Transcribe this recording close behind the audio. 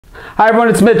Hi everyone,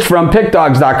 it's Mitch from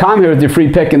PickDawgz.com here with your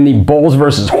free pick in the Bulls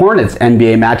versus Hornets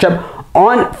NBA matchup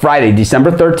on Friday,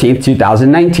 December 13th,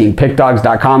 2019.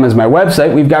 PickDawgz.com is my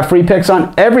website. We've got free picks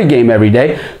on every game every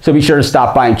day, so be sure to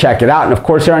stop by and check it out. And of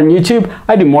course, here on YouTube,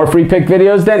 I do more free pick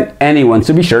videos than anyone,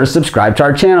 so be sure to subscribe to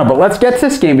our channel. But let's get to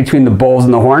this game between the Bulls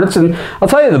and the Hornets. And I'll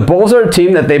tell you, the Bulls are a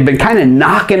team that they've been kind of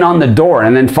knocking on the door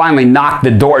and then finally knocked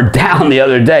the door down the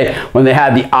other day when they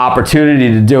had the opportunity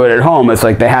to do it at home. It's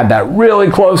like they had that really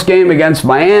close game against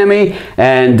Miami,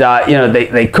 and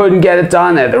they couldn't get it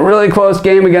done. They had a really close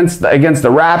game against the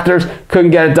Raptors, couldn't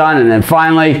get it done, and then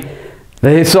finally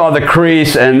they saw the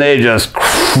crease and they just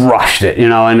crushed it,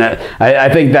 and I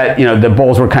think that the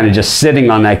Bulls were kind of just sitting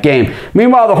on that game.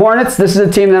 Meanwhile, the Hornets, this is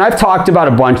a team that I've talked about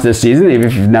a bunch this season. Even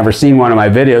if you've never seen one of my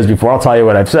videos before, I'll tell you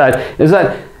what I've said, is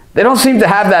that they don't seem to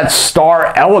have that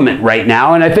star element right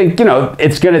now, and I think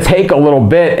it's going to take a little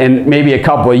bit and maybe a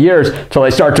couple of years till they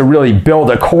start to really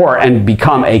build a core and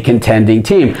become a contending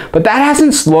team. But that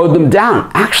hasn't slowed them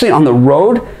down. Actually, on the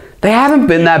road, they haven't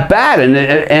been that bad,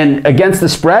 and against the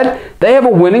spread, they have a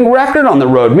winning record on the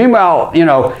road. Meanwhile,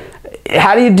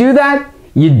 how do you do that?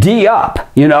 You D up.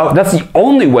 That's the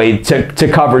only way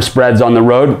to cover spreads on the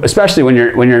road, especially when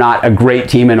you're not a great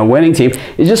team and a winning team.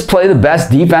 You just play the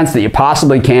best defense that you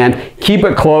possibly can, keep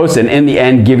it close, and in the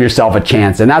end, give yourself a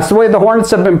chance. And that's the way the Hornets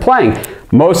have been playing.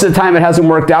 Most of the time it hasn't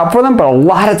worked out for them, but a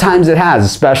lot of times it has,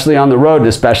 especially on the road,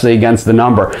 especially against the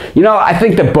number. I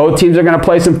think that both teams are going to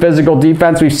play some physical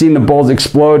defense. We've seen the Bulls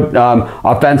explode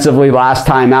offensively last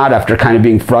time out after kind of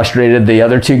being frustrated the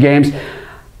other two games.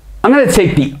 I'm going to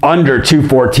take the under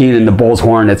 214 in the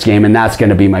Bulls-Hornets game, and that's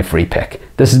going to be my free pick.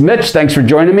 This is Mitch. Thanks for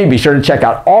joining me. Be sure to check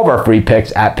out all of our free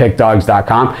picks at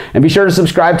PickDawgz.com, and be sure to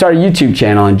subscribe to our YouTube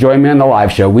channel and join me on the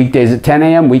live show weekdays at 10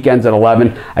 a.m., weekends at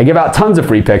 11. I give out tons of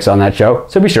free picks on that show,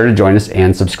 so be sure to join us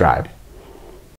and subscribe.